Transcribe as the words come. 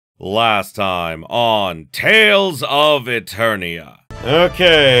Last time on Tales of Eternia.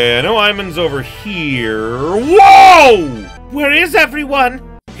 Okay, I know Iman's over here. Whoa! Where is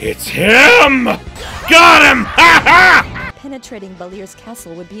everyone? It's him! Got him! Ha ha! Penetrating Balir's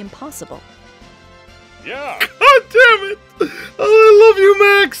castle would be impossible. Yeah! God damn it! Oh, I love you,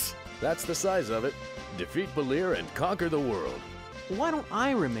 Max! That's the size of it. Defeat Balir and conquer the world. Why don't I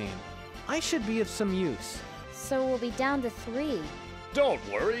remain? I should be of some use. So we'll be down to 3. Don't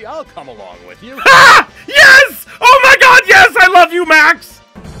worry, I'll come along with you. Ah! Yes! Oh my god, yes! I love you, Max!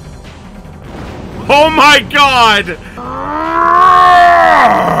 Oh my god!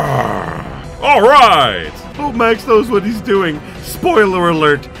 Alright! Hope Max knows what he's doing. Spoiler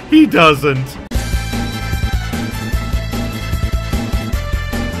alert, he doesn't.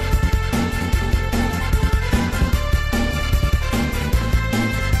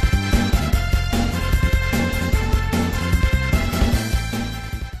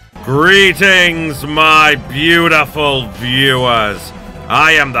 Greetings, my beautiful viewers.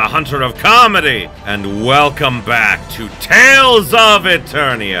 I am the Hunter of Comedy, and welcome back to Tales of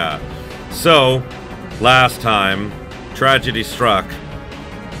Eternia. So, last time, tragedy struck.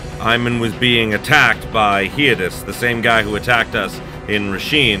 Iman was being attacked by Hiatus, the same guy who attacked us in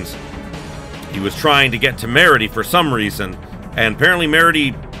Rashine's. He was trying to get to Merity for some reason, and apparently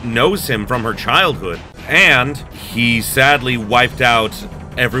Merity knows him from her childhood. And he sadly wiped out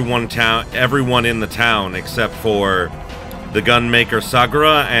everyone in the town except for the gunmaker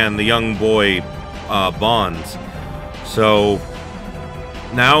Sagra and the young boy Bonds. So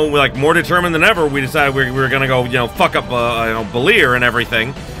now, like, more determined than ever, we decided we were gonna go, fuck up Balir and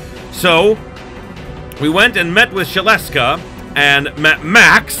everything. So we went and met with Shaleska and met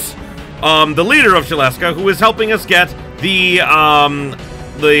Max, the leader of Shaleska, who is helping us get the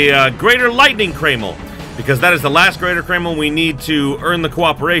Greater Lightning Cramel. Because that is the last Greater Cramel we need to earn the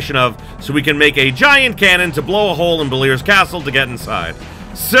cooperation of, so we can make a giant cannon to blow a hole in Balir's castle to get inside.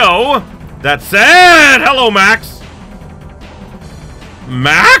 So, that said, hello, Max.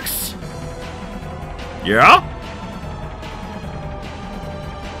 Max? Yeah?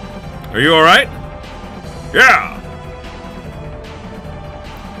 Are you alright? Yeah.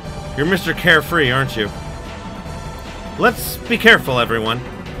 You're Mr. Carefree, aren't you? Let's be careful, everyone.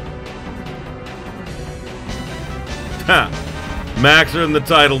 Ha! Max earned the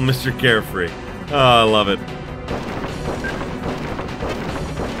title Mr. Carefree. Oh, I love it.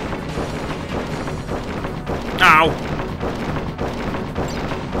 Ow!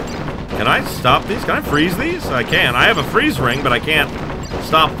 Can I stop these? Can I freeze these? I can. I have a freeze ring, but I can't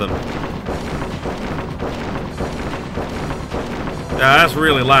stop them. That's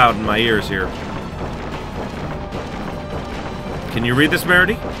really loud in my ears here. Can you read this,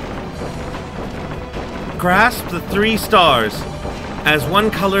 Merity? Grasp the 3 stars. As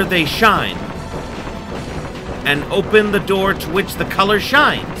one color they shine. And open the door to which the color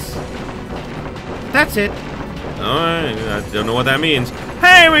shines. That's it. Alright, I don't know what that means.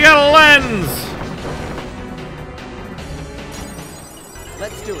 Hey, we got a lens!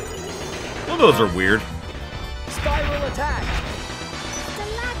 Let's do it. Well, those are weird. Spiral attack!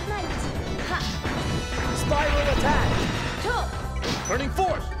 Stalagmite! Ha! Spiral attack! Go! Turning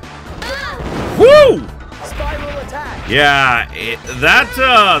force! Ah! Woo! Spiral attack! Yeah,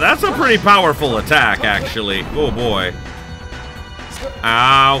 that's a pretty powerful attack, actually. Oh boy.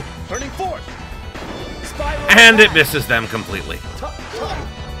 Ow. Turning force! Spiral And attack. it misses them completely.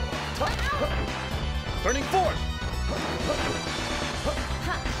 Turning force!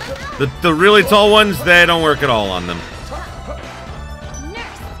 The really tall ones, they don't work at all on them.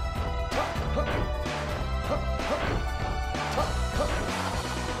 Nurse!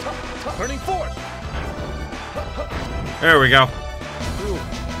 Turning force! There we go. Ooh,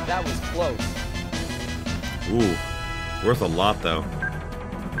 that was close. Ooh, worth a lot, though.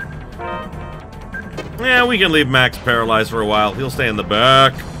 Yeah, we can leave Max paralyzed for a while. He'll stay in the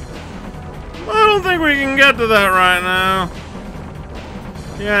back. I don't think we can get to that right now.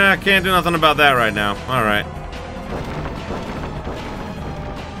 Yeah, can't do nothing about that right now. Alright.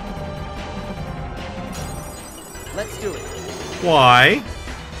 Let's do it. Why?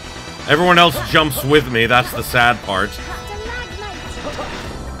 Everyone else jumps with me, that's the sad part. Stalagmite!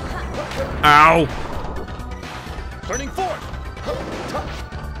 Ow! Turning force!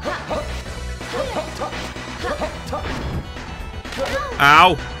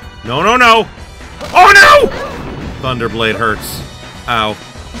 Ow! No, no, no! Oh no! Thunderblade hurts. Ow. You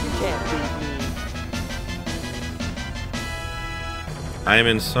can't beat me. I am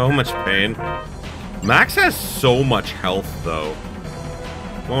in so much pain. Max has so much health, though.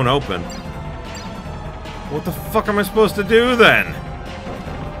 Won't open. What the fuck am I supposed to do, then?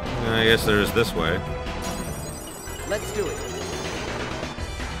 I guess there's this way. Let's do it.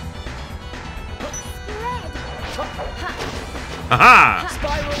 Haha!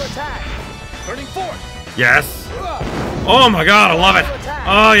 Spiral attack. Turning forth. Yes. Oh my god, I love it.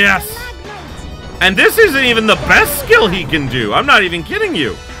 Oh yes. And this isn't even the best skill he can do. I'm not even kidding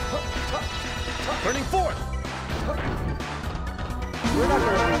you. Turning forth. We're not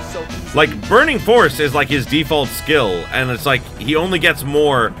gonna lose so easy. Like, Burning Force is like his default skill, and it's like he only gets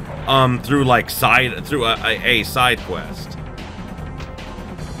more through like a side quest.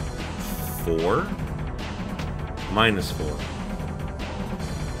 4? -4.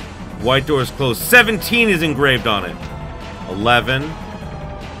 White door is closed. 17 is engraved on it. 11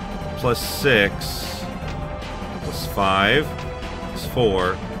 plus 6 plus 5 plus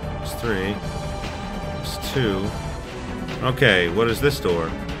 4 plus 3 plus 2. Okay, what is this door?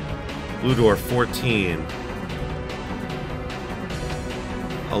 Blue door, 14.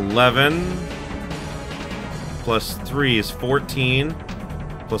 11 plus 3 is 14.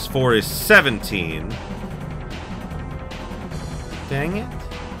 Plus 4 is 17. Dang it.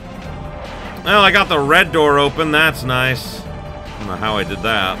 Well, I got the red door open. That's nice. I don't know how I did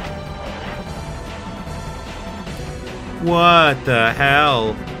that. What the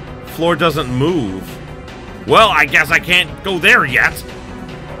hell? Floor doesn't move. Well, I guess I can't go there yet.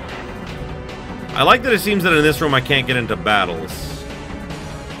 I like that it seems that in this room I can't get into battles.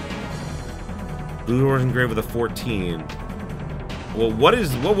 Blue door is engraved with a 14. Well, what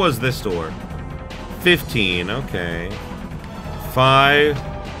was this door? 15, okay. 5,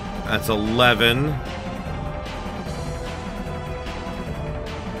 that's 11.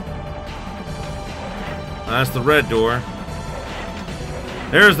 That's the red door.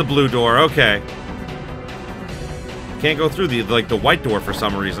 There's the blue door, okay. Can't go through the white door for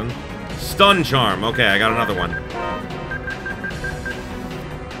some reason. Stun charm, okay, I got another one.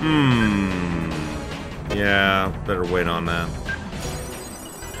 Yeah, better wait on that.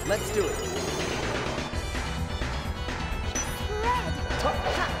 Let's do it.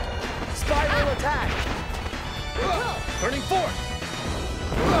 Spiral attack. Turning forth.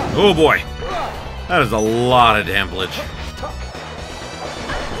 Oh boy. That is a lot of damage.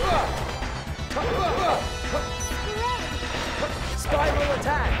 Spiral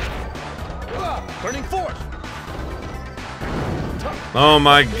attack. Turning forth. Oh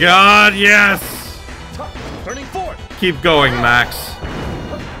my god, yes! Turning forth. Keep going, Max.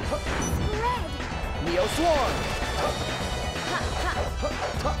 Neo Swarm.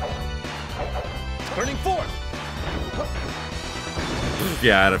 Turning forth.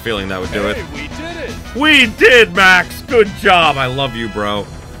 Yeah, I had a feeling that would do it. We did it! We did, Max! Good job! I love you, bro.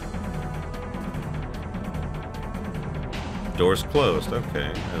 Door's closed.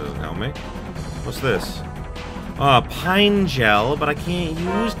 Okay, that doesn't help me. What's this? Pine gel, but I can't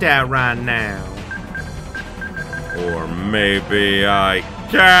use that right now. Or maybe I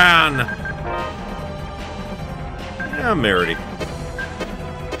can! Yeah, Merity.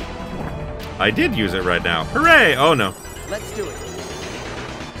 I did use it right now. Hooray! Oh, no. Let's do it.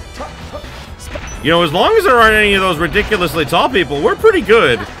 You know, as long as there aren't any of those ridiculously tall people, we're pretty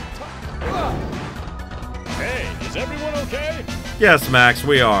good. Hey, is everyone okay? Yes, Max,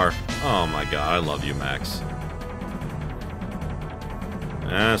 we are. Oh my god, I love you, Max.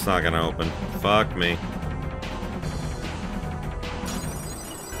 That's not gonna open. Fuck me.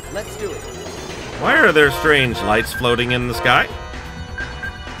 Let's do it. Why are there strange lights floating in the sky?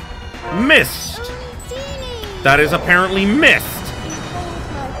 Mist! That is apparently mist!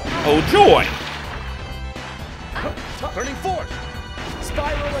 Oh joy! Turning forth.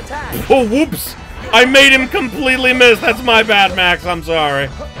 Spiral attack. Oh whoops! I made him completely miss! That's my bad, Max, I'm sorry.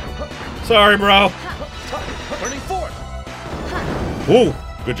 Sorry, bro. Turning forth. Whoa!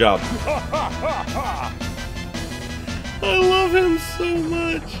 Good job. I love him so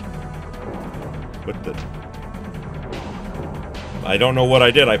much. What the... I don't know what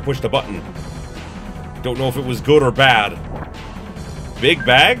I did. I pushed a button. Don't know if it was good or bad. Big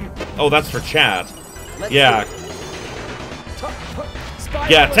bag? Oh, that's for chat. Yeah.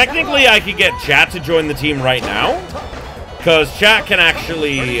 Yeah, technically I could get chat to join the team right now. Because chat can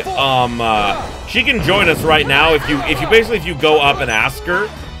actually, she can join us right now if you go up and ask her,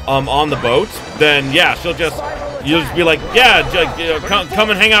 on the boat, then yeah, you'll just be like, yeah, come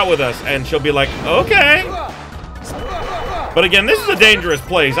and hang out with us, and she'll be like, okay. But again, this is a dangerous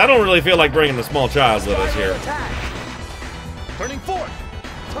place. I don't really feel like bringing the small child with us here. Turning forth.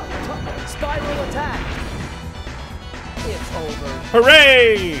 Spiral attack. It's over.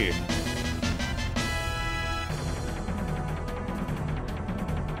 Hooray!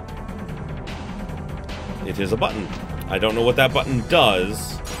 It is a button. I don't know what that button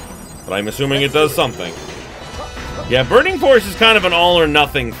does. but I'm assuming it does something. Yeah, Burning Force is kind of an all or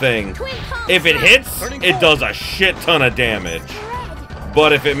nothing thing. If it hits, it does a shit ton of damage.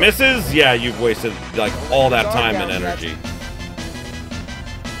 But if it misses, yeah, you've wasted like all that time and energy.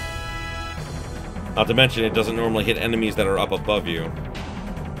 Not to mention, it doesn't normally hit enemies that are up above you.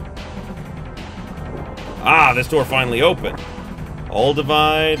 Ah, this door finally opened. All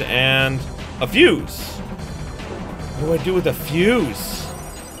divide and a fuse. What do I do with a fuse?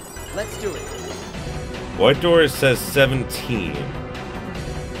 Let's do it. White door says 17.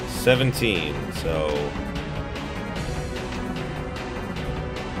 17, so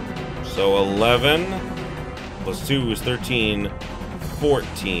 11 plus 2 is 13,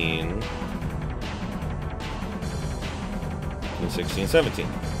 14, 16, 17.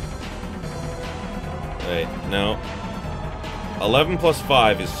 Wait, no. 11 plus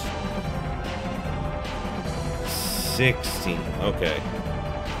 5 is 16. Okay.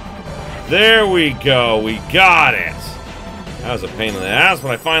 There we go. We got it. That was a pain in the ass,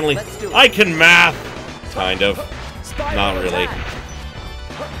 but I can math. Kind of. Not really.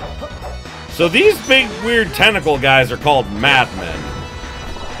 So these big, weird tentacle guys are called madmen.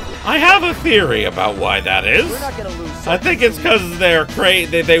 I have a theory about why that is. I think it's because they're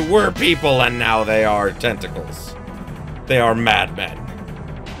they were people and now they are tentacles. They are madmen.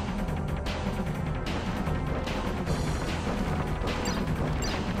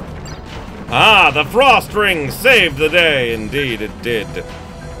 Ah, the frost ring saved the day. Indeed, it did.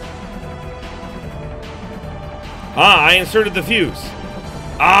 Ah, I inserted the fuse.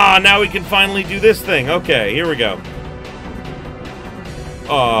 Ah, now we can finally do this thing. Okay, here we go.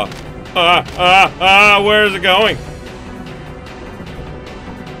 Where's it going?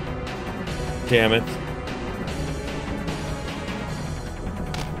 Damn it.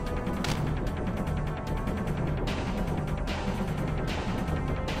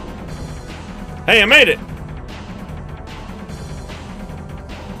 Hey, I made it!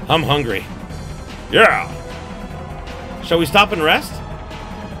 I'm hungry. Yeah! Shall we stop and rest?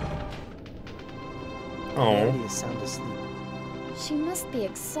 Oh. Mary is sound asleep. She must be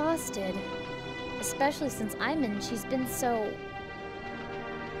exhausted. Especially since she's been so...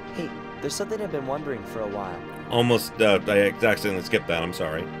 Hey, there's something I've been wondering for a while. Almost, I accidentally skipped that, I'm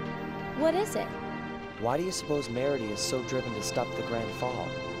sorry. What is it? Why do you suppose Merity is so driven to stop the Grand Fall?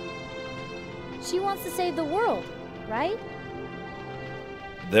 She wants to save the world, right?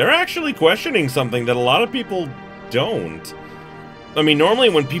 They're actually questioning something that a lot of people don't. I mean, normally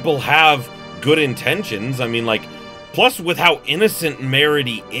when people have good intentions, I mean, like, plus with how innocent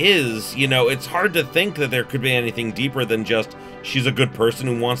Merity is, you know, it's hard to think that there could be anything deeper than just she's a good person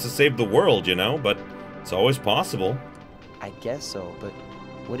who wants to save the world, you know? But it's always possible. I guess so, but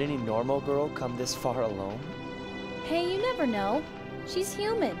would any normal girl come this far alone? Hey, you never know. She's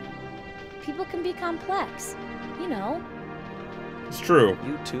human. People can be complex, you know. It's true.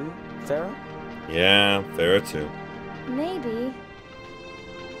 You too, Farah? Yeah, Farah too. Maybe.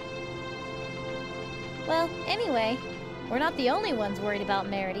 Well, anyway, we're not the only ones worried about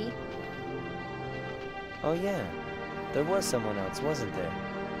Merity. Oh yeah, there was someone else, wasn't there?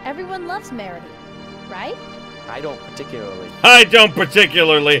 Everyone loves Merity, right? I don't particularly. I don't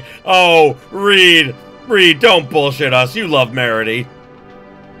particularly. Oh, Reed, don't bullshit us. You love Merity.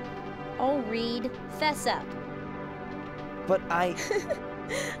 Oh, Reed, fess up. But I...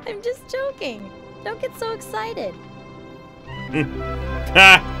 I'm just joking. Don't get so excited.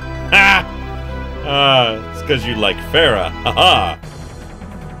 Ha! Ha! It's because you like Farah. Haha!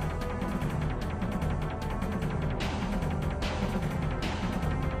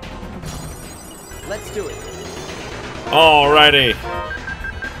 Let's do it. Alrighty.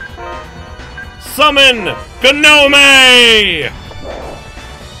 Summon Gnome!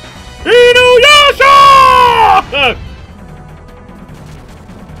 Inuyasha!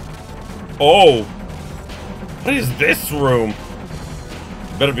 Oh. What is this room?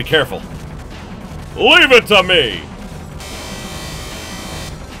 Better be careful. Leave it to me!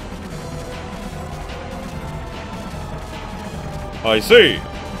 I see.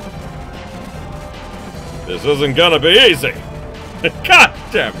 This isn't gonna be easy. God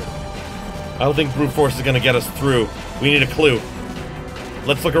damn it. I don't think brute force is gonna get us through. We need a clue.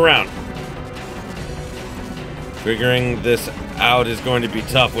 Let's look around. Figuring this out is going to be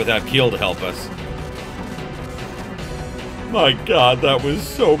tough without Keele to help us. My god, that was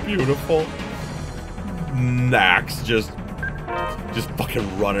so beautiful. Nax just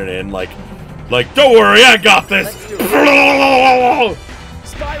fucking running in like, don't worry, I got this.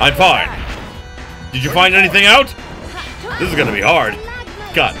 I'm fine. Did you find anything out? This is gonna be hard.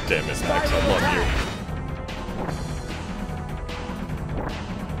 God damn it, Nax, I love you.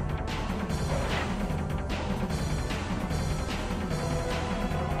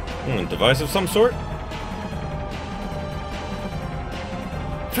 Device of some sort?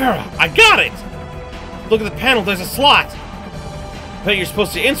 Farah, I got it! Look at the panel, there's a slot! I bet you're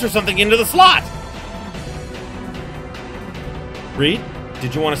supposed to insert something into the slot! Reed,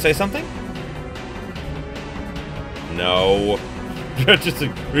 did you want to say something? No. Just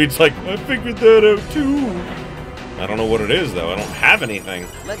Reed's like, I figured that out too. I don't know what it is, though. I don't have anything.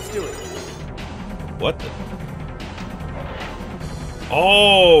 Let's do it. What the?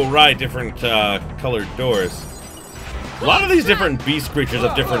 Oh, right, different colored doors. A lot of these different beast creatures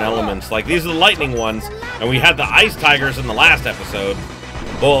have different elements. Like, these are the lightning ones, and we had the ice tigers in the last episode.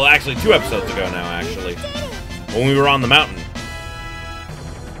 Well, actually, 2 episodes ago now, actually. When we were on the mountain.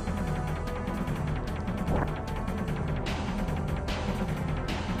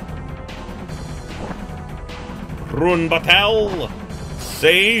 Run Batel!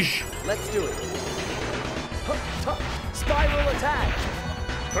 Sage! Let's do it. Spiral attack!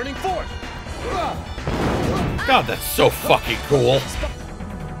 Turning forth! God, that's so fucking cool.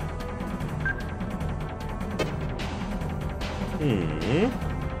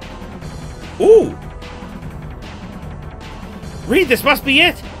 Ooh! Reed, this must be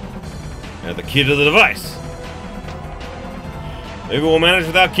it! And the key to the device. Maybe we'll manage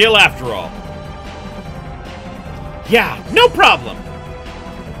without Keele after all. Yeah, no problem!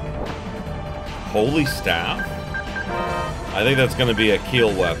 Holy staff? I think that's gonna be a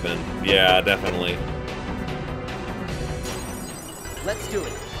Keele weapon. Yeah, definitely. Let's do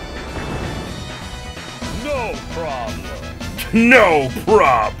it. No problem. No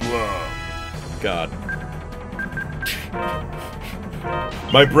problem! God.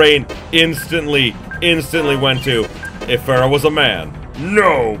 My brain instantly went to, if Farah was a man,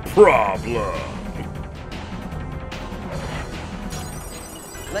 no problem!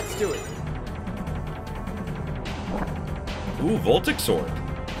 Let's do it. Ooh, Voltic Sword.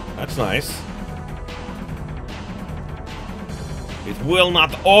 That's nice. It will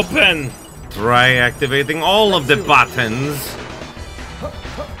not open! Try activating all of the buttons.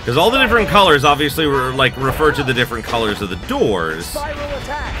 Because all the different colors obviously refer to the different colors of the doors. Spiral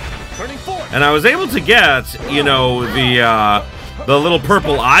attack! Turning forth! And I was able to get, you know, the little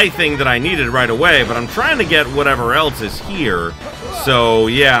purple eye thing that I needed right away, but I'm trying to get whatever else is here. So,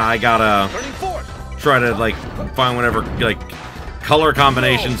 yeah, I gotta try to, like, find whatever, like, color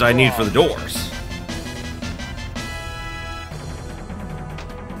combinations I need for the doors.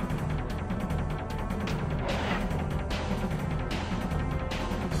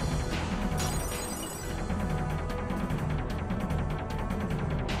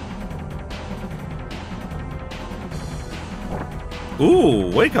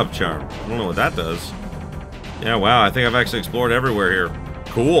 Ooh, wake-up charm. I don't know what that does. Yeah, wow, I think I've actually explored everywhere here.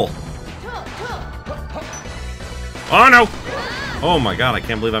 Cool. Oh, no! Oh, my God, I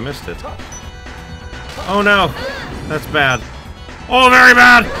can't believe I missed it. Oh, no. That's bad. Oh, very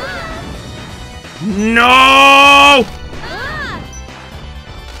bad! No!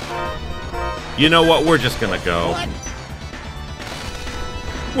 You know what? We're just gonna go.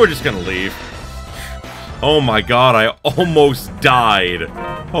 We're just gonna leave. Oh my God, I almost died.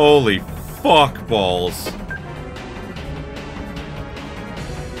 Holy fuck balls.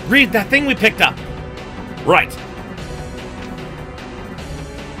 Read that thing we picked up. Right.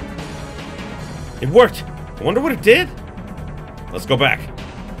 It worked. I wonder what it did. Let's go back.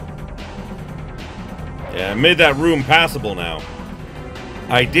 Yeah, I made that room passable now.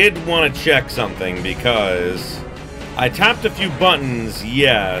 I did want to check something because I tapped a few buttons,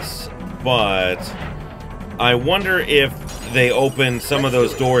 yes, but I wonder if they opened some of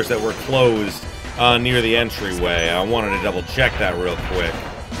those doors that were closed near the entryway. I wanted to double check that real quick.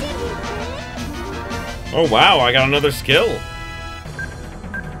 Oh wow, I got another skill.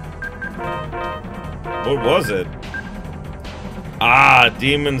 What was it? Ah,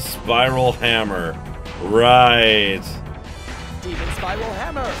 Demon Spiral Hammer. Right. Demon Spiral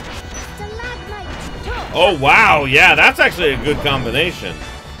Hammer! Oh wow, yeah, that's actually a good combination.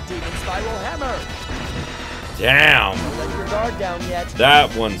 Demon Spiral Hammer! Damn. Don't let your guard down yet.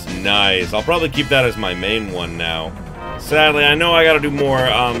 That one's nice. I'll probably keep that as my main one now. Sadly, I know I gotta do more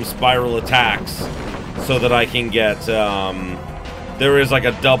spiral attacks so that I can get, there is like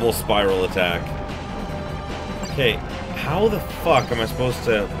a double spiral attack. Okay, how the fuck am I supposed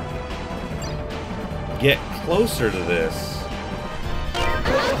to get closer to this?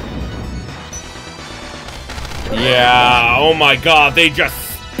 Yeah, oh my God, they just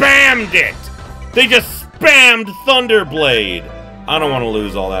spammed it! They just spammed Thunderblade! I don't want to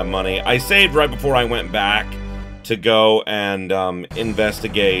lose all that money. I saved right before I went back to go and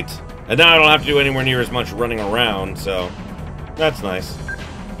investigate. And now I don't have to do anywhere near as much running around, so that's nice.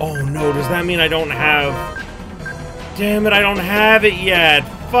 Oh no, does that mean I don't have... Damn it, I don't have it yet.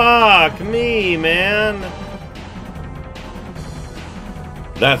 Fuck me, man.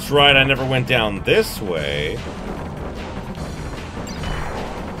 That's right, I never went down this way.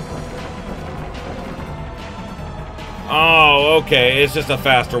 Oh, okay, it's just a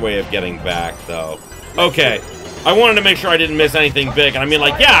faster way of getting back, though. Okay, I wanted to make sure I didn't miss anything big, and I mean,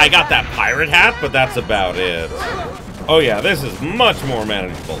 like, yeah, I got that pirate hat, but that's about it. Oh yeah, this is much more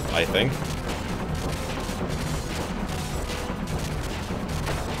manageable, I think.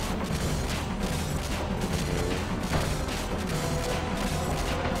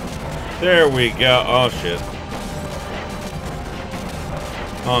 There we go. Oh, shit.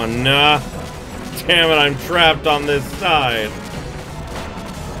 Oh, nah. Damn it, I'm trapped on this side.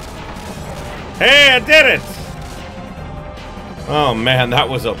 Hey, I did it! Oh, man, that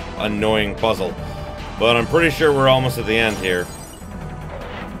was a annoying puzzle. But I'm pretty sure we're almost at the end here.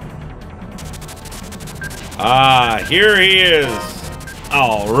 Ah, here he is.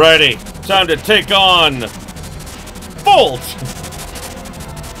 Alrighty. Time to take on... Bolt!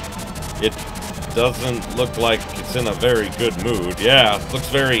 It doesn't look like it's in a very good mood. Yeah, it looks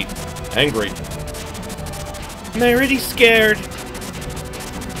very angry. I'm already scared.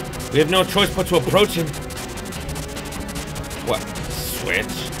 We have no choice but to approach him. What? Switch?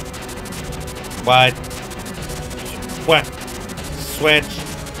 What? What? Switch?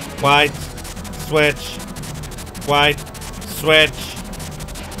 White? Switch? White? Switch?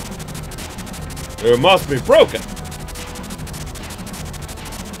 It must be broken.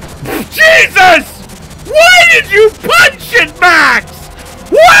 Jesus! Why did you punch it, Max?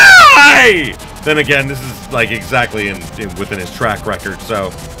 Why? Then again, this is like exactly within his track record,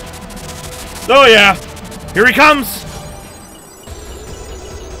 so. Oh yeah, here he comes.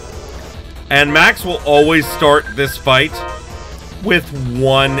 And Max will always start this fight with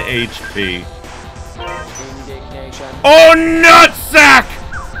 1 HP. Oh, nutsack!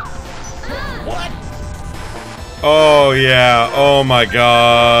 What? Oh yeah, oh my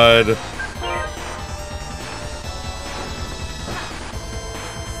god.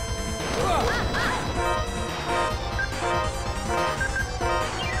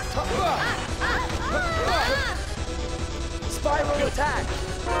 Spiral attack!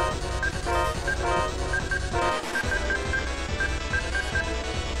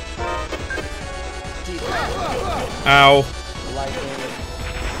 Ow.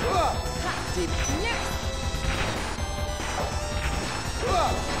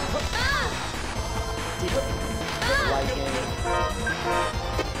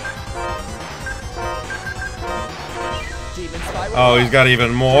 Oh, he's got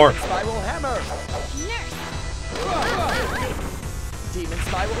even more.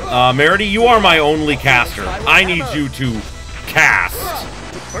 Merity, you are my only caster. I need you to cast.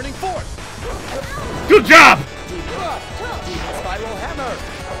 Good job!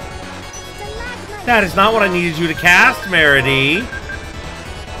 That is not what I needed you to cast, Merity.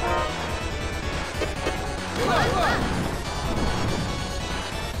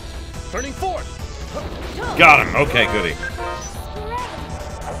 Turning forward. Got him. Okay, goody.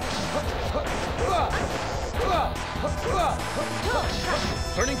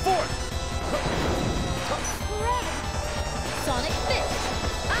 Turning forward. Sonic Fist.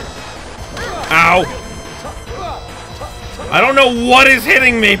 Ow. I don't know what is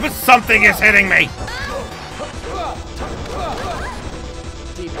hitting me, but something is hitting me.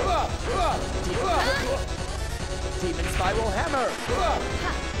 Demon Spiral Hammer.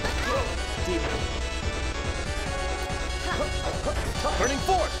 Turning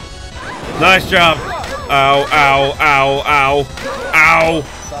forward. Nice job. Ow, ow, ow, ow, ow.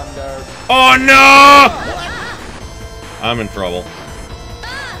 Thunder. Oh no! I'm in trouble.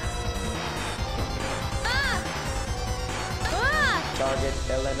 Target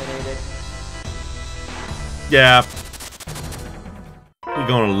eliminated. Yeah. We're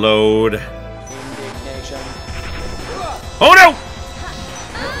gonna load. Indignation. Oh no!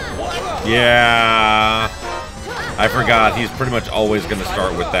 Yeah. I forgot. He's pretty much always gonna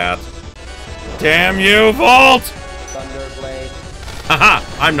start with that. Damn you, Vault! Thunderblade. Haha!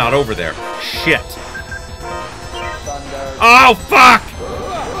 I'm not over there. Shit. Thunder. Oh fuck!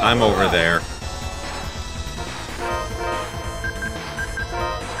 I'm over there.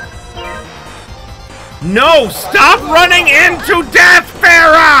 No! Stop running into Death,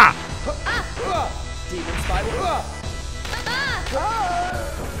 Farah! Demon Spiral.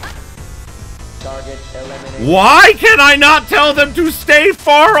 Target eliminated. Why can I not tell them to stay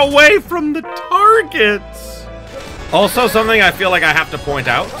far away from the targets? Also, something I feel like I have to point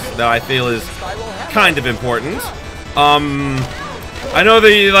out that I feel is kind of important. I know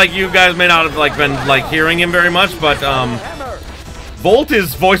that like you guys may not have like been like hearing him very much, but Volt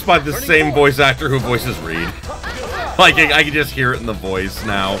is voiced by the same voice actor who voices Reed. Like I can just hear it in the voice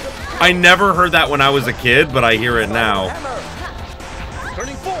now. I never heard that when I was a kid, but I hear it now.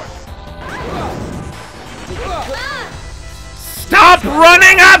 Stop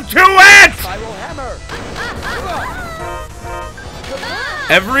running up to it!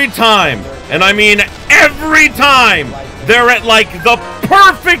 Every time, and I mean every time, they're at like the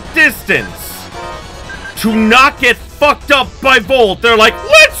perfect distance to not get fucked up by Volt. They're like,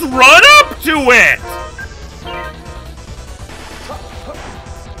 let's run up to it!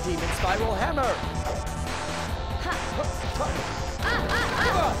 Demon Spiral Hammer.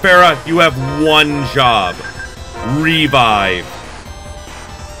 Farah, you have one job. Revive.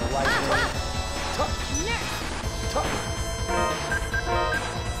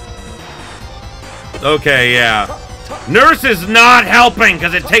 Okay, yeah. Nurse is not helping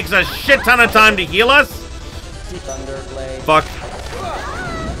because it takes a shit ton of time to heal us. Fuck.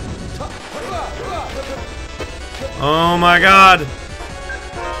 Oh my god.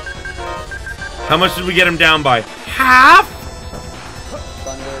 How much did we get him down by? Half?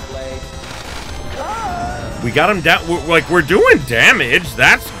 We got him down. We're doing damage.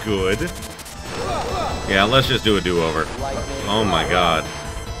 That's good. Yeah, let's just do a do-over. Oh my god.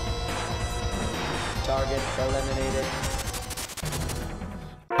 Target eliminated.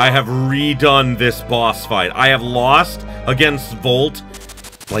 I have redone this boss fight. I have lost against Volt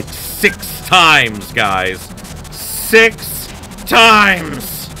like 6 times, guys. 6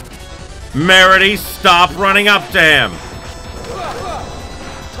 times! Merity, stop running up to him!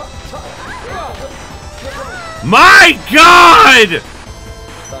 My God!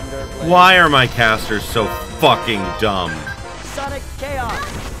 Why are my casters so fucking dumb? Sonic Chaos.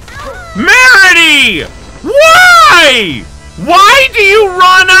 Merity! Why? Why do you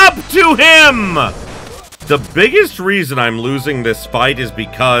run up to him? The biggest reason I'm losing this fight is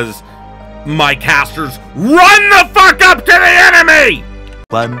because my casters run the fuck up to the enemy!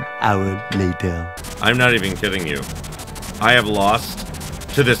 1 hour later. I'm not even kidding you. I have lost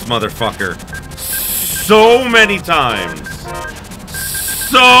to this motherfucker so many times.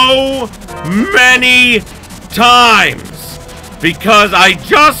 So many times. Because I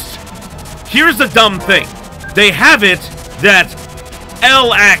just... Here's the dumb thing. They have it that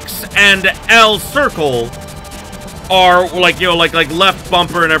LX and L circle are like, you know, like left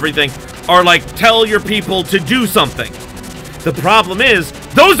bumper and everything are like tell your people to do something. The problem is,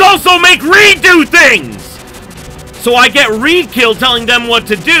 those also make Reed do things! So I get Reed killed telling them what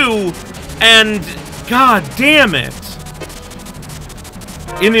to do, and god damn it.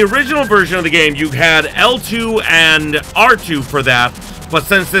 In the original version of the game, you had L2 and R2 for that, but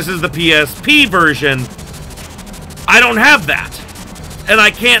since this is the PSP version, I don't have that. And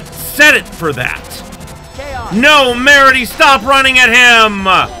I can't set it for that. Chaos. No, Merity, stop running at him!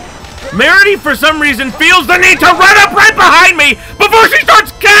 Merity, for some reason, feels the need to run up right behind me before she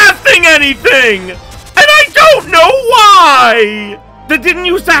starts casting anything! And I don't know why! That didn't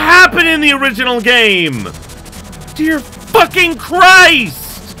used to happen in the original game! Dear fucking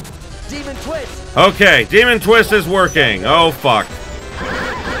Christ! Demon Twist. Okay, Demon Twist is working. Oh, fuck.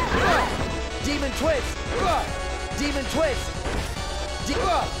 Demon Twist. Demon Twist.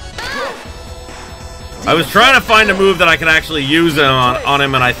 I was trying to find a move that I could actually use on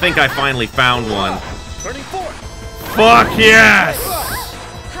him, and I think I finally found one. Fuck yes!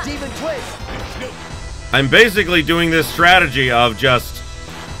 Demon Twist. I'm basically doing this strategy of just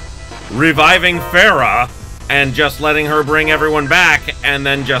reviving Farah and just letting her bring everyone back and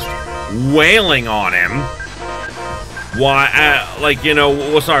then just wailing on him. Why, like, you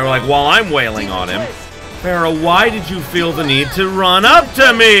know, sorry, like while I'm wailing on him. Farah, why did you feel the need to run up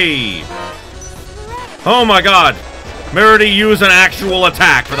to me? Oh my god. Merity used an actual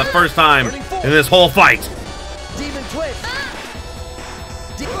attack for the first time in this whole fight. Demon Twist.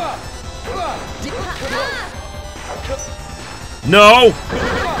 No!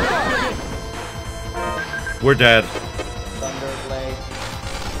 We're dead. Thunderblade.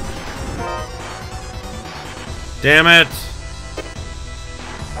 Damn it.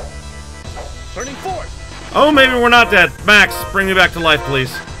 Turning forward. Oh, maybe we're not dead. Max, bring me back to life,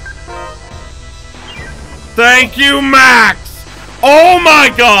 please. Thank you, Max! Oh my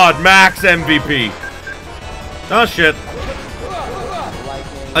god, Max MVP. Oh, shit.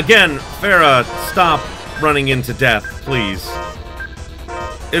 Again, Farah, stop running into death, please.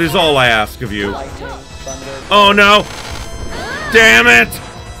 It is all I ask of you. Oh, no. Damn it!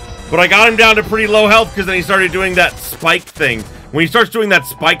 But I got him down to pretty low health because then he started doing that spike thing. When he starts doing that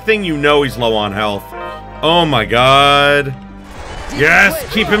spike thing, you know he's low on health. Oh my god.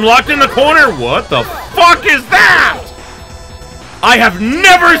 Yes, keep him locked in the corner. What the fuck is that? I have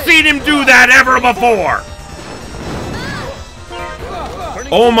never seen him do that ever before.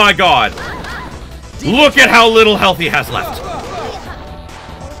 Oh my god. Look at how little health he has left.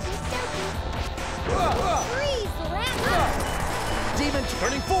 Demon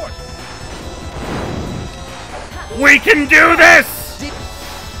turning forth. We can do this!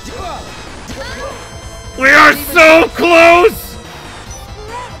 We are so close!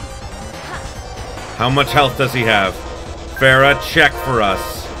 How much health does he have? Farah, check for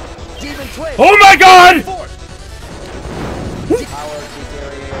us. Demon twin. Oh my god!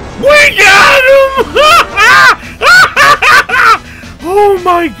 We got him! Oh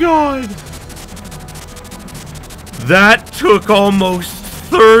my god! That took almost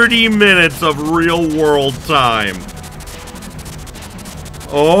 30 minutes of real world time.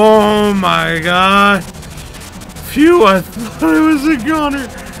 Oh my god. Phew, I thought I was a goner.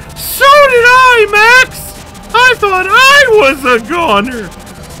 So did I, Max! I thought I was a goner.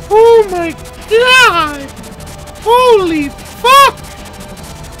 Oh my god. Holy fuck.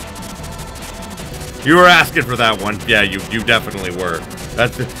 You were asking for that one. Yeah, you definitely were.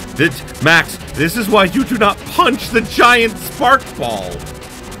 That's Max, this is why you do not punch the giant spark ball.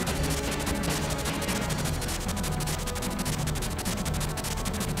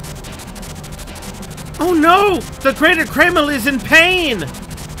 Oh no! The Greater Kreml is in pain!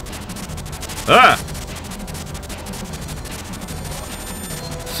 Ah!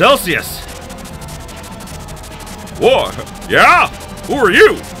 Celsius! Whoa! Yeah? Who are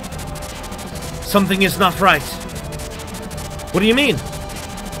you? Something is not right. What do you mean?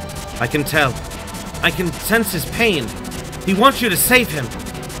 I can tell. I can sense his pain. He wants you to save him.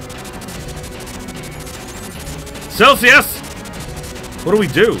 Celsius! What do we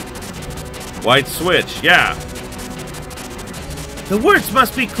do? White switch, yeah. The words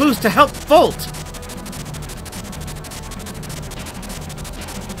must be clues to help Volt.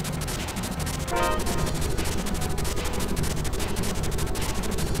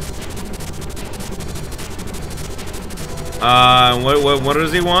 What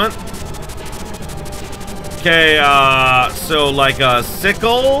does he want? Okay, so like a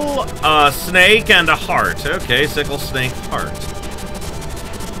sickle, a snake, and a heart. Okay, sickle, snake, heart.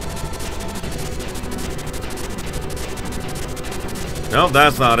 No,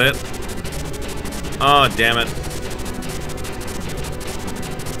 that's not it. Oh, damn it.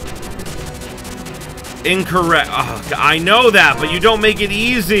 Incorrect. Oh, I know that, but you don't make it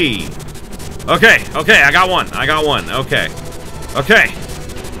easy. Okay, I got one. Okay.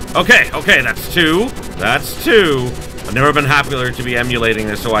 Okay, that's two. That's two. I've never been happier to be emulating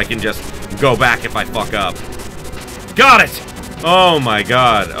this so I can just go back if I fuck up. Got it! Oh my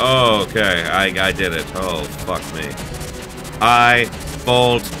god. Okay, I did it. Oh, fuck me.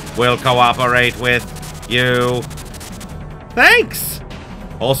 Volt will cooperate with you. Thanks!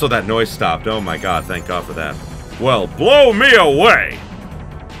 Also, that noise stopped. Oh my god, thank god for that. Well, blow me away!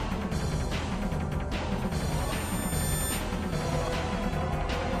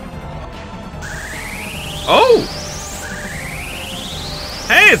 Oh!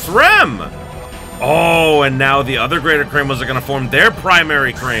 Hey, it's Rem! Oh, and now the other Greater Kremls are gonna form their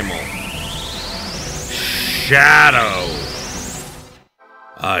primary Kreml. Shadow!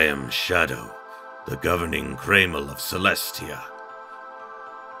 I am Shadow, the governing Kreml of Celestia.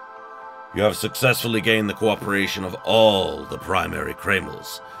 You have successfully gained the cooperation of all the primary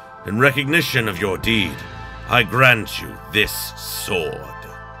Kremls. In recognition of your deed, I grant you this sword.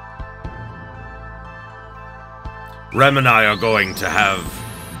 Rem and I are going to have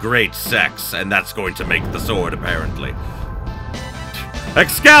great sex, and that's going to make the sword, apparently.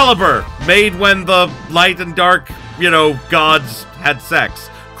 Excalibur! Made when the light and dark, gods had sex.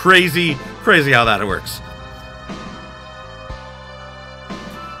 Crazy how that works.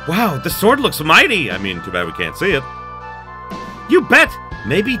 Wow, the sword looks mighty! I mean, too bad we can't see it. You bet!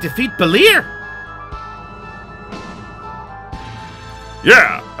 Maybe defeat Belir!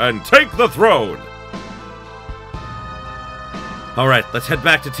 Yeah, and take the throne! Alright, let's head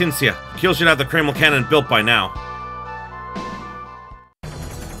back to Tinsia. Keele should have the Kreml cannon built by now.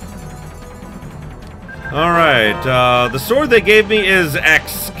 Alright, the sword they gave me is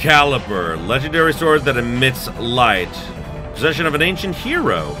Excalibur, legendary sword that emits light. Possession of an ancient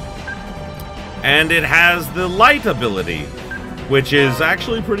hero. And it has the light ability, which is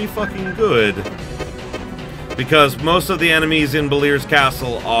actually pretty fucking good. Because most of the enemies in Belir's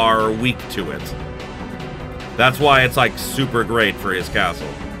castle are weak to it. That's why it's like super great for his castle.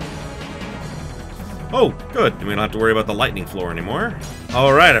 Oh, good. We don't have to worry about the lightning floor anymore.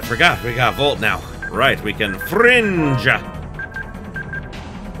 Alright, I forgot. We got Volt now. Right, we can fringe.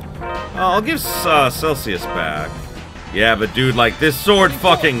 I'll give Celsius back. Yeah, but dude, like, this sword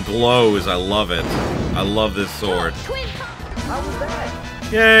fucking glows. I love it. I love this sword. How was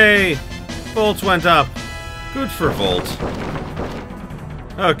that? Yay! Volts went up. Good for Volt.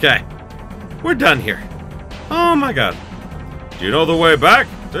 Okay. We're done here. Oh my god. Do you know the way back?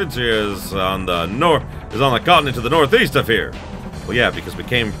 Eternia is on the continent to the northeast of here. Well, yeah, because we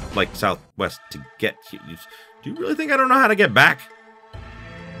came, like, southwest to get here. Do you really think I don't know how to get back?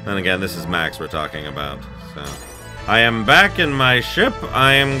 Then again, this is Max we're talking about, so... I am back in my ship.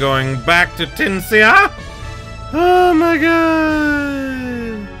 I am going back to Eternia. Oh my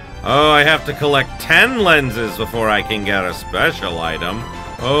god. Oh, I have to collect 10 lenses before I can get a special item.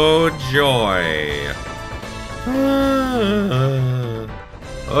 Oh, joy.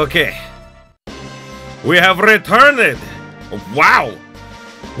 Okay. We have returned. Wow.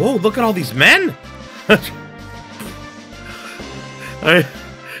 Whoa, look at all these men.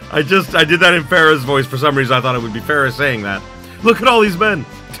 I did that in Farrah's voice. For some reason, I thought it would be Farrah saying that. Look at all these men.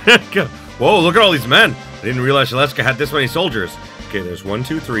 Whoa, look at all these men. I didn't realize Shalestka had this many soldiers. Okay, there's 1,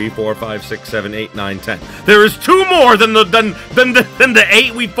 2, 3, 4, 5, 6, 7, 8, 9, 10. There is 2 more than the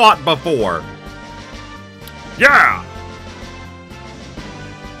 8 we fought before. Yeah.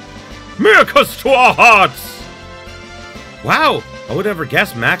 Miracles to our hearts. Wow, I would never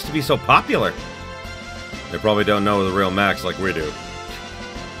guess Max to be so popular. They probably don't know the real Max like we do.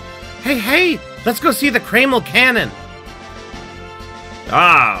 Hey, let's go see the Kreml cannon.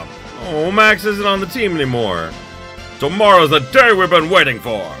 Ah, oh, Max isn't on the team anymore. Tomorrow's the day we've been waiting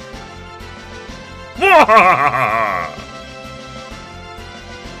for.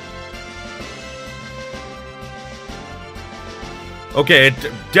 Okay,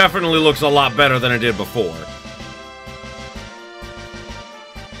 it definitely looks a lot better than it did before.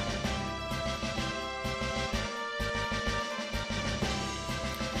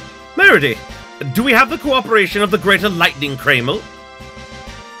 Meredy, do we have the cooperation of the Greater Lightning Kreml?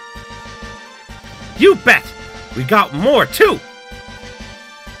 You bet! We got more, too!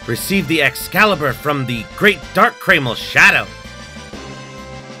 Receive the Excalibur from the Great Dark Kreml Shadow.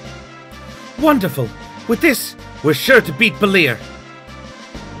 Wonderful! With this, we're sure to beat Belir.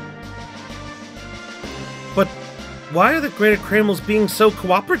 But why are the Greater Kremls being so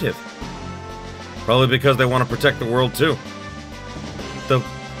cooperative? Probably because they want to protect the world, too. The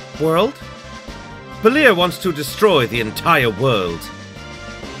world? Belir wants to destroy the entire world.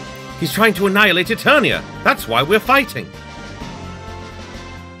 He's trying to annihilate Eternia. That's why we're fighting.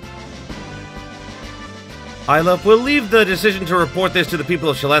 Isla, we'll leave the decision to report this to the people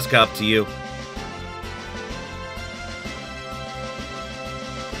of Shalestka up to you.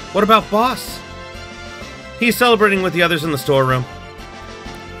 What about Boss? He's celebrating with the others in the storeroom.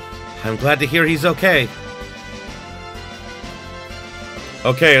 I'm glad to hear he's okay.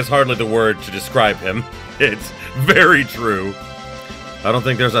 Okay is hardly the word to describe him. It's very true. I don't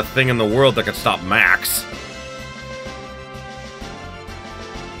think there's a thing in the world that could stop Max.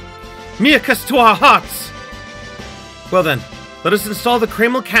 Miracles to our hearts! Well then, let us install the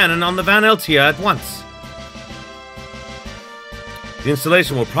Kreml cannon on the Van Eltia at once. The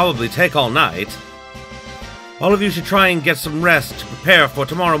installation will probably take all night. All of you should try and get some rest to prepare for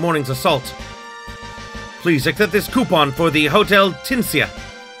tomorrow morning's assault. Please accept this coupon for the Hotel Eternia.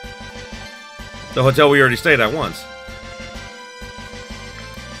 The hotel we already stayed at once.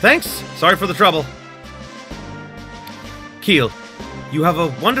 Thanks. Sorry for the trouble. Keele, you have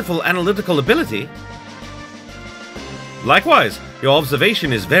a wonderful analytical ability. Likewise, your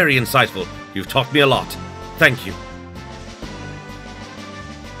observation is very insightful. You've taught me a lot. Thank you.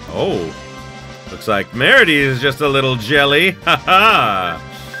 Oh, looks like Meredy is just a little jelly. Haha.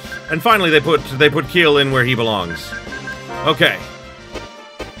 And finally, they put Keele in where he belongs. Okay.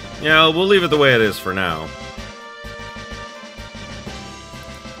 Yeah, we'll leave it the way it is for now.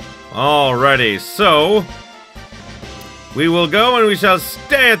 Alrighty, so we will go and we shall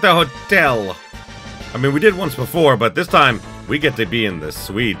stay at the hotel. I mean, we did once before, but this time we get to be in the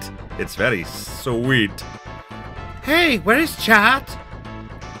suite. It's very sweet. Hey, where is Chat?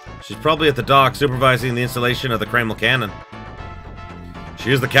 She's probably at the dock supervising the installation of the Kreml cannon.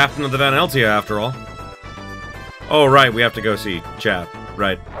 She is the captain of the Van Eltia, after all. Oh, right, we have to go see Chat.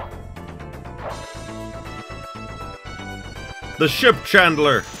 Right. The ship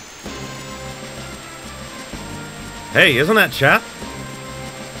chandler. Hey, isn't that Chat?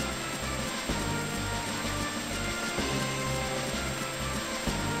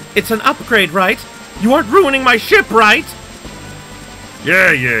 It's an upgrade, right? You aren't ruining my ship, right?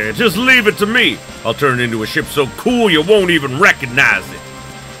 Yeah, just leave it to me. I'll turn it into a ship so cool you won't even recognize it.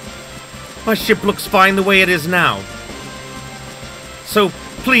 My ship looks fine the way it is now. So,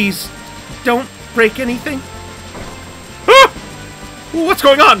 please, don't break anything. Ah! What's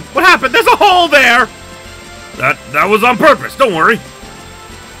going on? What happened? There's a hole there! That was on purpose, don't worry.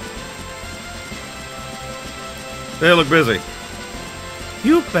 They look busy.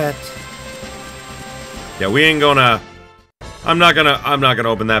 You bet. Yeah, we ain't gonna... I'm not gonna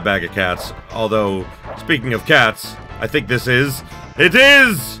open that bag of cats. Although, speaking of cats, I think this is... It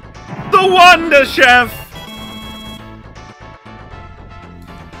is... the Wonder Chef!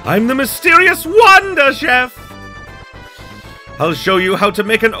 I'm the mysterious Wonder Chef! I'll show you how to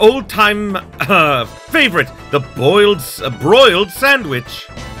make an old-time favorite, the broiled sandwich.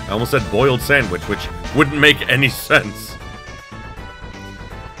 I almost said boiled sandwich, which wouldn't make any sense.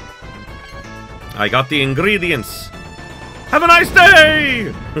 I got the ingredients. Have a nice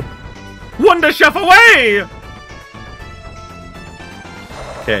day! Wonder Chef away!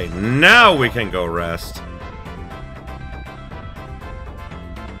 Okay, now we can go rest.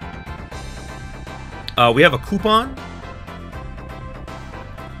 We have a coupon?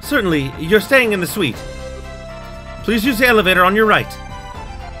 Certainly, you're staying in the suite. Please use the elevator on your right.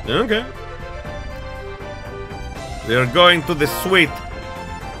 Okay. We're going to the suite.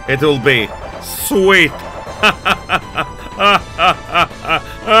 It'll be sweet.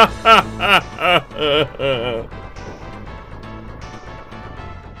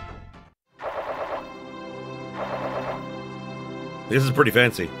 This is pretty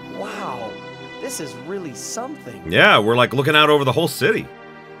fancy. Wow, this is really something. Yeah, we're like looking out over the whole city.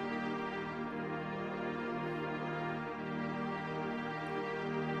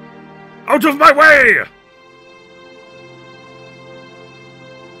 Out of my way!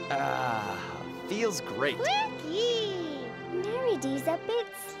 Ah, feels great. Quickie! Meridy's a bit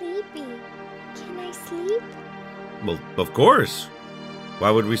sleepy. Can I sleep? Well, of course.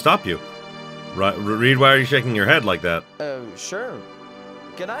 Why would we stop you? Reed, why are you shaking your head like that? Sure.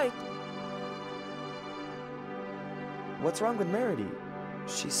 Good night. What's wrong with Meredy?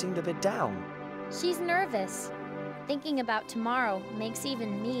 She seemed a bit down. She's nervous. Thinking about tomorrow makes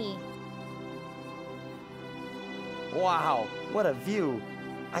even me. Wow, what a view.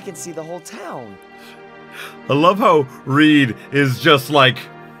 I can see the whole town. I love how Reed is just like...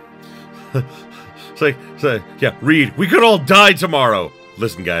 say, yeah, Reed, we could all die tomorrow.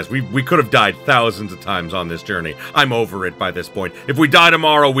 Listen, guys, we could have died thousands of times on this journey. I'm over it by this point. If we die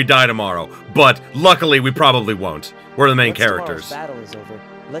tomorrow, we die tomorrow. But luckily, we probably won't. We're the main characters. Once tomorrow's battle is over,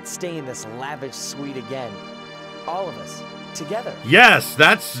 let's stay in this lavish suite again. All of us. Together. Yes,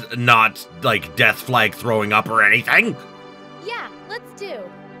 that's not, like, death flag throwing up or anything. Yeah, let's do.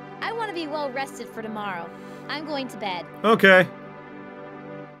 I want to be well rested for tomorrow. I'm going to bed. Okay.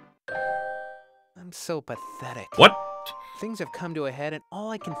 I'm so pathetic. What? Things have come to a head and all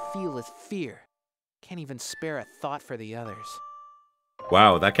I can feel is fear. Can't even spare a thought for the others.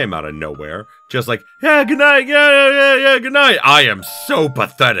 Wow, that came out of nowhere. Just like, yeah, good night, yeah, good night. I am so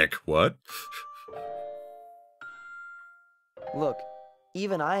pathetic. What? Look,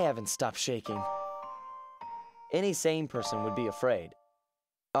 even I haven't stopped shaking. Any sane person would be afraid.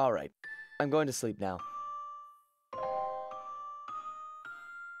 All right, I'm going to sleep now.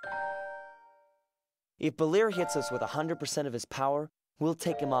 If Balir hits us with 100% of his power, we'll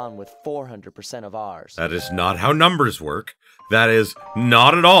take him on with 400% of ours. That is not how numbers work. That is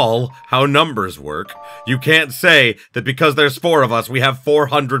not at all how numbers work. You can't say that because there's 4 of us, we have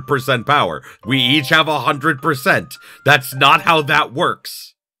 400% power. We each have 100%. That's not how that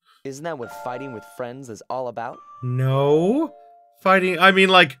works. Isn't that what fighting with friends is all about? No. Fighting, I mean,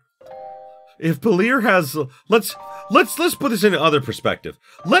 like, if Balir has... Let's put this in other perspective.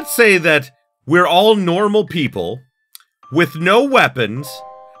 Let's say that we're all normal people with no weapons,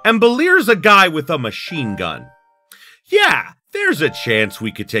 and Balir's a guy with a machine gun. Yeah, there's a chance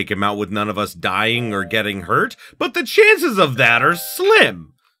we could take him out with none of us dying or getting hurt, but the chances of that are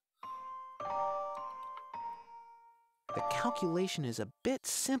slim. The calculation is a bit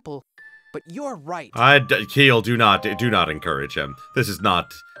simple, but you're right. Keele, do not encourage him. This is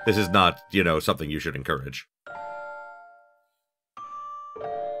not, you know, something you should encourage.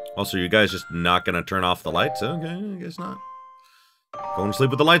 Also, you guys just not gonna turn off the lights? Okay, I guess not. Going to sleep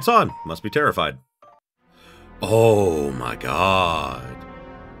with the lights on. Must be terrified. Oh my god.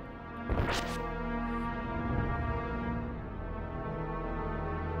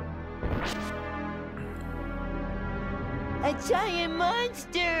 A giant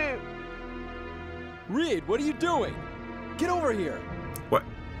monster! Reed, what are you doing? Get over here! What?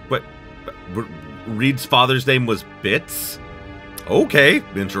 Reed's father's name was Bits? Okay,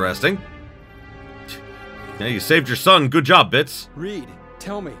 interesting. Yeah, you saved your son. Good job, Bits. Reed,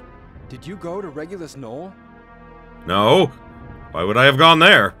 tell me, did you go to Regulus Knoll? No. Why would I have gone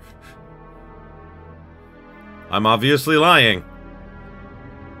there? I'm obviously lying.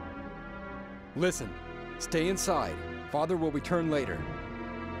 Listen, stay inside. Father will return later.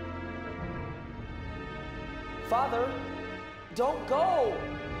 Father, don't go!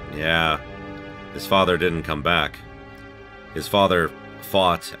 Yeah, his father didn't come back. His father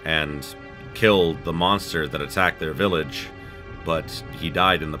fought and killed the monster that attacked their village, but he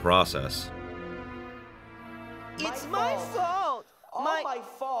died in the process. It's my fault. All my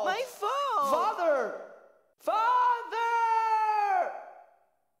fault. My fault. Father! Father!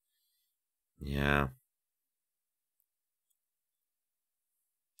 Yeah.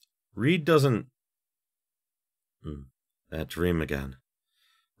 Reed doesn't... that dream again.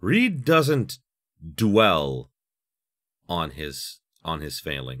 Reed doesn't dwell on his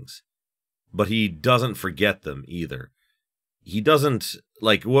failings, but he doesn't forget them either. He doesn't,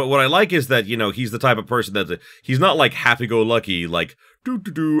 like, what I like is that, you know, he's the type of person that, he's not like happy-go-lucky, like,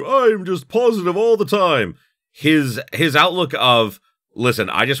 I'm just positive all the time. His outlook of, listen,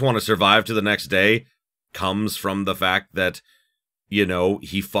 I just want to survive to the next day, comes from the fact that, you know,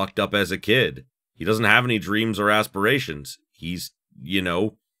 he fucked up as a kid. He doesn't have any dreams or aspirations. He's, you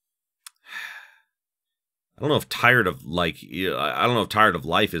know, I don't know if tired of, like, I don't know if tired of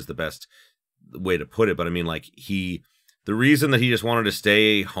life is the best way to put it, but I mean, like, the reason that he just wanted to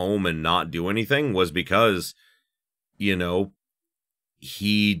stay home and not do anything was because, you know,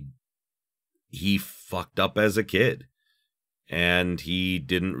 he fucked up as a kid. And he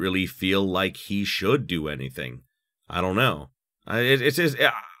didn't really feel like he should do anything. I don't know.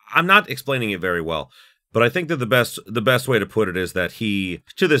 I'm not explaining it very well, but I think that the best way to put it is that he,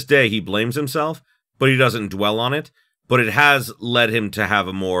 to this day, he blames himself, but he doesn't dwell on it. But it has led him to have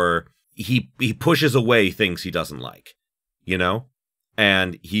a more, he pushes away things he doesn't like, you know?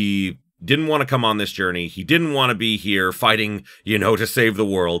 And he didn't want to come on this journey. He didn't want to be here fighting, you know, to save the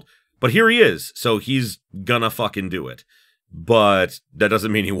world. But here he is, so he's gonna fucking do it. But that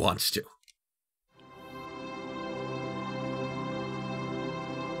doesn't mean he wants to.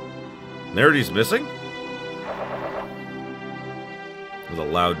 Merity's missing? With a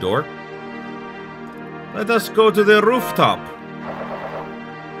loud door. Let us go to the rooftop.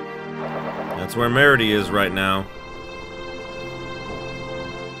 That's where Merity is right now.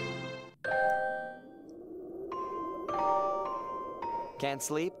 Can't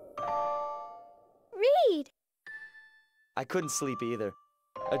sleep? Reed! I couldn't sleep either.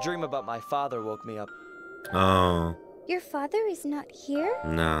 A dream about my father woke me up. Oh. Your father is not here?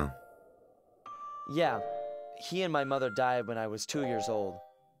 No. Yeah, he and my mother died when I was 2 years old.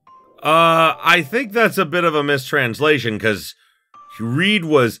 I think that's a bit of a mistranslation, because Reed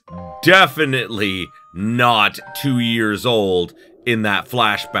was definitely not 2 years old in that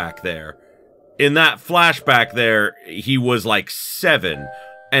flashback there. In that flashback there, he was like 7,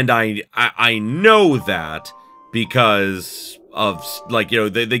 and I know that because of, like, you know,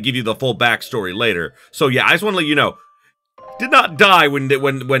 they give you the full backstory later. So yeah, I just want to let you know, did not die when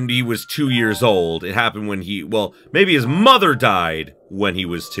he was 2 years old. It happened when he, well, maybe his mother died when he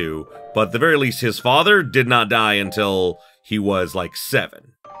was 2, but at the very least his father did not die until he was like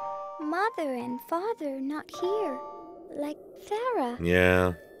 7. Mother and father not here. Like Farah.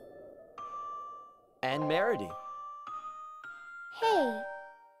 Yeah. And Merity. Hey,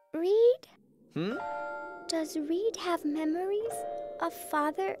 Reed? Hmm? Does Reed have memories of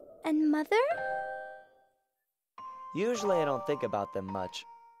father and mother? Usually I don't think about them much.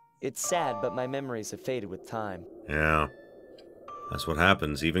 It's sad, but my memories have faded with time. Yeah. That's what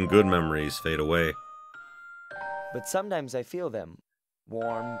happens. Even good memories fade away. But sometimes I feel them.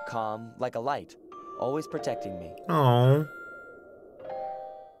 Warm, calm, like a light. Always protecting me. Oh.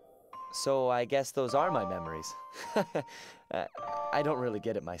 So I guess those are my memories. I don't really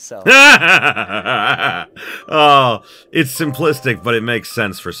get it myself. Oh, it's simplistic, but it makes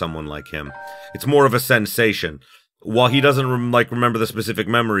sense for someone like him. It's more of a sensation. While he doesn't remember the specific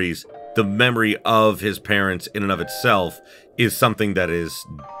memories, the memory of his parents in and of itself is something that is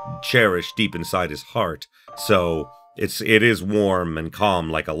cherished deep inside his heart. So it is warm and calm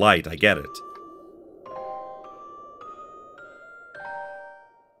like a light. I get it.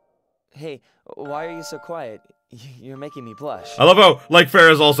 Hey, why are you so quiet? You're making me blush. I love how, like,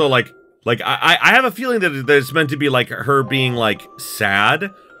 Farah's also, like I have a feeling that it's meant to be, like, her being, like,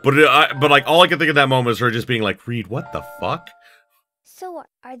 sad, but like, all I can think of that moment is her just being like, Reed, what the fuck? So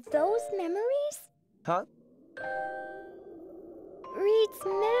are those memories? Huh? Reed's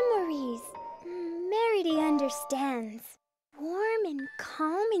memories. Merity understands. Warm and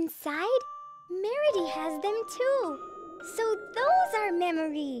calm inside? Merity has them too. So those are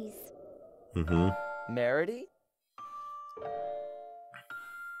memories. Mm-hmm.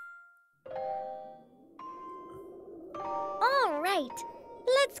 right.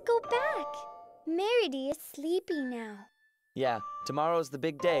 Let's go back. Meredy is sleepy now. Yeah, tomorrow's the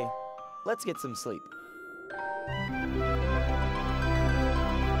big day. Let's get some sleep.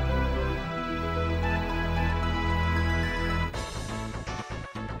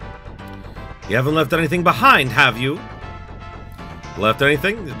 You haven't left anything behind, have you? Left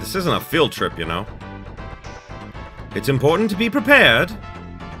anything? This isn't a field trip, you know. It's important to be prepared.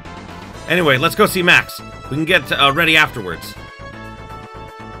 Anyway, let's go see Max. We can get ready afterwards.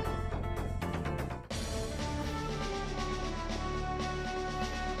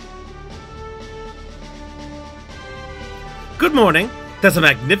 Good morning. There's a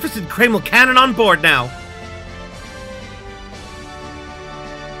magnificent Kreml cannon on board now.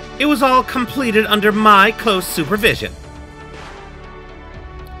 It was all completed under my close supervision.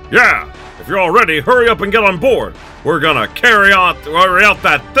 Yeah, if you're all ready, hurry up and get on board. We're gonna carry out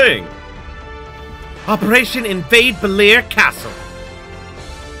that thing. Operation Invade Belier Castle.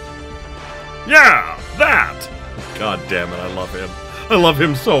 Yeah, that. God damn it, I love him. I love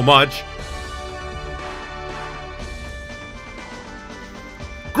him so much.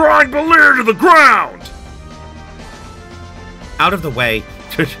 Grind Belier to the ground! Out of the way.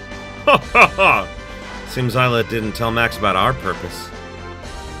 Seems Isla didn't tell Max about our purpose.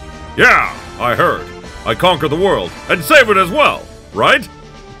 Yeah, I heard. I conquer the world and save it as well, right?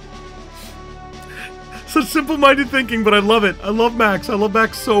 Such simple-minded thinking, but I love it. I love Max. I love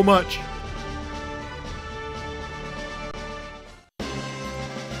Max so much.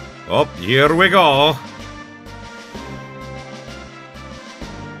 Oh, here we go.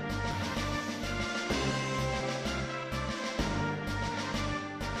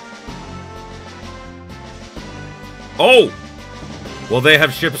 Oh! Well, they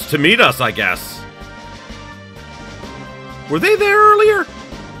have ships to meet us, I guess. Were they there earlier?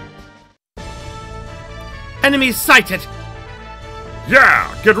 Enemies sighted!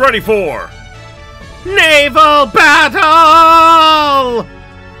 Yeah! Get ready for... naval battle!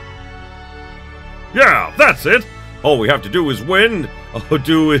 Yeah, that's it! All we have to do is win.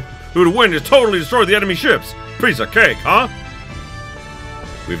 To win is totally destroy the enemy ships. Piece of cake, huh?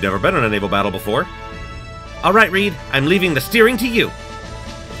 We've never been in a naval battle before. All right, Reed. I'm leaving the steering to you.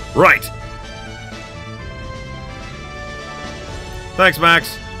 Right. Thanks,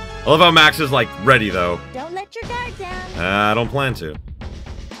 Max. I love how Max is, like, ready, though. Don't let your guard down. I don't plan to.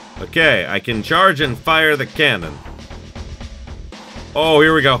 Okay, I can charge and fire the cannon. Oh,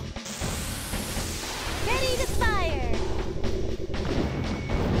 here we go. Ready to fire.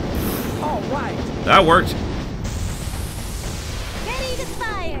 All right. That worked. Ready to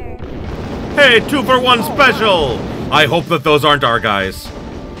fire. Hey, 2-for-1 special! I hope that those aren't our guys.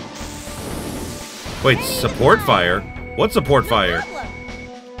 Wait, support fire? What support fire?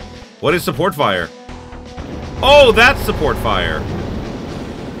 What is support fire? Oh, that's support fire.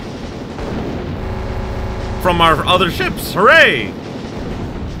 From our other ships, hooray!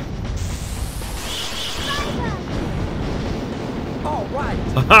 All right.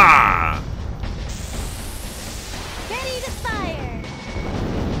 Haha! Ready to fire.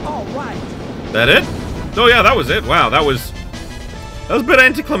 All right. That it? Oh yeah, that was it. Wow, that was a bit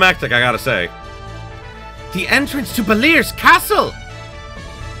anticlimactic, I gotta say. The entrance to Belier's castle!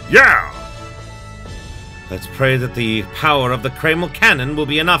 Yeah! Let's pray that the power of the Kreml cannon will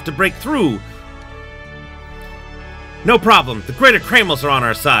be enough to break through. No problem, the greater Kremls are on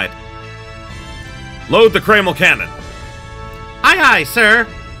our side. Load the Kreml cannon. Aye aye, sir!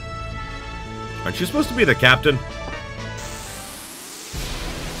 Aren't you supposed to be the captain?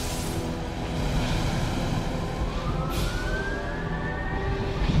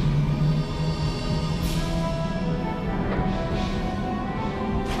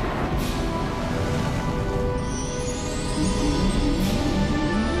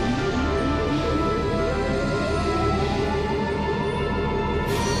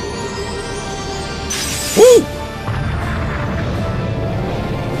 Woo!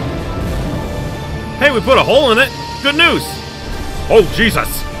 Hey, we put a hole in it. Good news. Oh,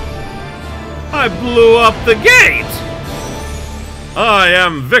 Jesus. I blew up the gate. I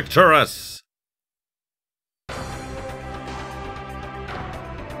am victorious.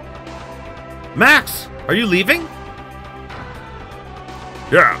 Max, are you leaving?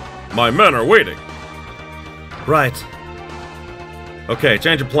 Yeah, my men are waiting. Right. Okay,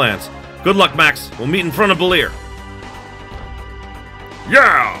 change of plans. Good luck, Max. We'll meet in front of Belier.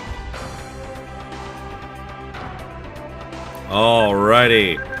 Yeah!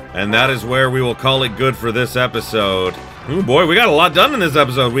 Alrighty. And that is where we will call it good for this episode. Oh boy, we got a lot done in this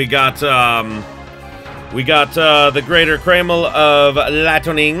episode. We got the Greater Kreml of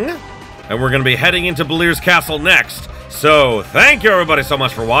Latoning. And we're going to be heading into Belier's castle next. So, thank you everybody so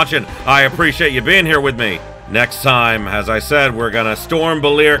much for watching. I appreciate you being here with me. Next time, as I said, we're gonna storm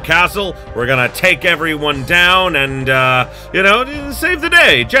Belier Castle. We're gonna take everyone down and, you know, save the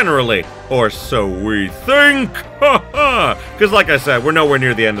day, generally. Or so we think. Because like I said, we're nowhere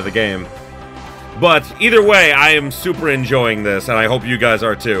near the end of the game. But either way, I am super enjoying this, and I hope you guys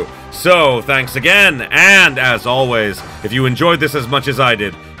are too. So, thanks again, and as always, if you enjoyed this as much as I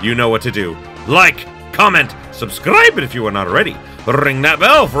did, you know what to do. Like, comment, subscribe if you are not already. Ring that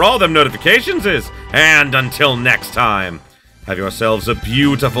bell for all them notifications and until next time, have yourselves a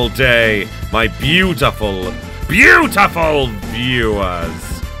beautiful day, my beautiful, beautiful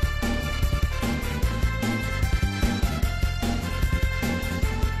viewers.